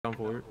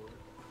down for it.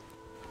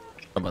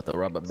 I'm about to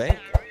rob a bank.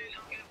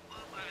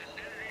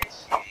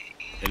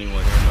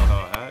 Anyone here know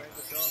how to hack?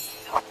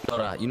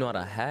 You know how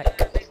to hack?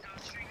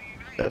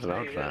 That's what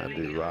I'm trying to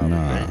do, Rob.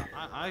 Nah.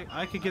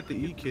 I could get the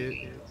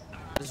E-kit.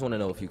 I just want to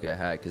know if you can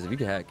hack, because if you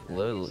can hack,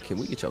 can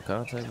we get your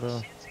contact,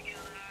 bro?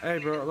 Hey,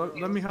 bro,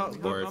 let me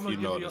help. Or if you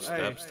know the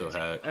steps to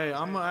hack. Hey,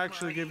 I'm gonna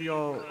actually give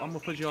y'all. I'm gonna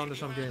put you onto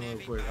some game real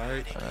quick. All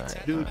right.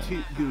 Do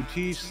T /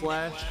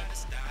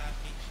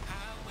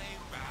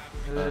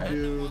 and then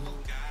do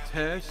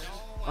test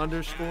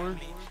 _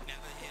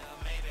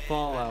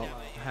 Fallout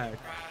hack,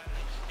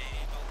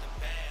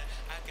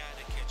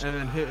 and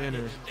then hit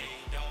enter.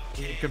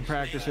 You can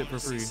practice it for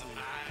free.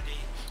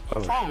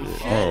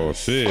 Oh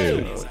shit.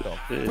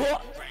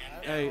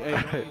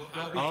 Hey,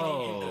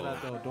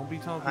 don't be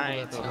telling people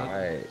that though.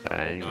 Alright.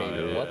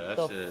 What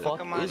the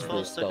fuck am I is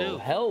supposed this to though? do?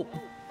 Help!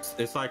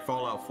 It's like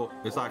Fallout 4.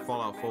 It's like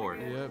Fallout 4.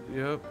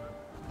 Yep.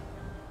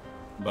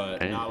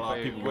 But not a lot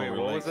of people will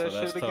relate, so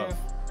that's tough.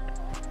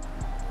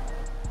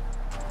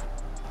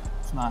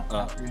 It's not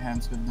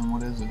comprehensive, then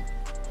what is it?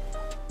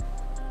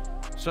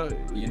 So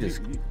You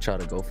just try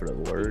to go for the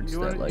words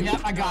that like. Yeah,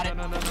 I got it.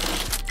 No. I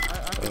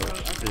can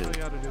tell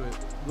you how to do it.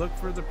 Look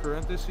for the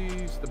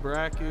parentheses, the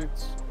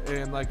brackets,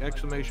 and like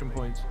exclamation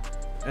points,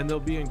 and they'll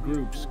be in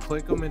groups.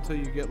 Click them until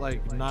you get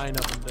like 9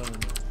 of them done,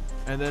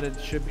 and then it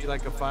should be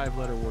like a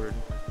 5-letter word.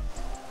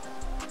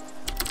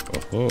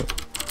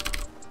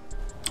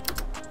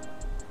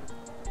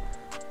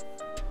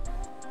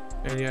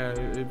 And yeah,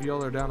 if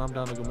y'all are down, I'm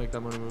down to go make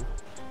that money move.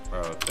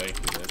 Bro, thank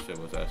you. That shit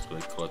was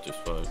actually clutch as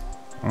fuck.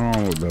 I don't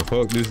know what the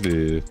fuck this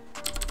is.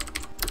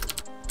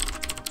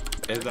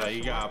 It's like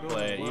you gotta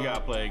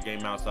play a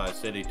game outside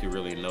city to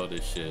really know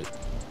this shit.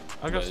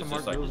 I got some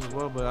marked bills as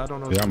well, but I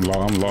don't know. Yeah, I'm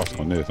lost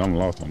on this. I'm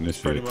lost on this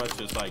shit. Pretty much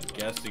just like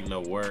guessing the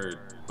word,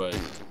 but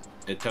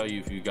it tell you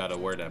if you got a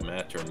word that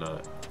match or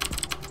not.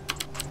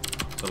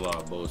 It's a lot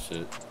of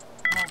bullshit.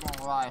 I'm not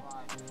gonna lie.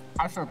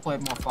 I should have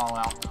played more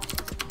Fallout.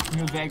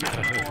 New Vegas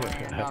is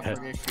boring enough for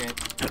this shit.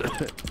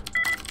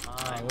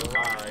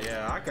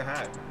 Yeah, I can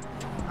hack.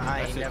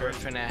 I ain't never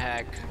finna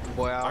hack.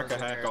 Boy, I can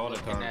hack all the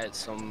time. At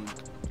some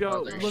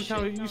Yo, look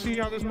how you see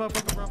how this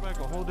motherfucker brought back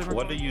a whole different.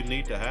 What do you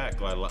need to hack?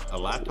 Like a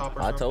laptop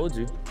or something? I told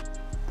you.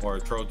 Or a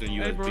Trojan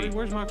USB? Hey, Brody,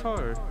 where's my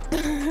car?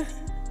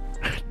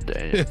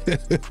 Damn.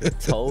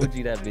 Told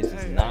you that bitch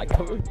is not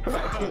coming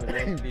back.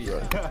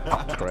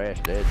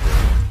 Crash that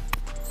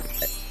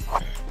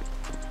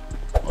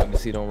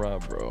Legacy don't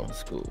rob, bro.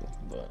 It's cool,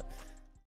 but.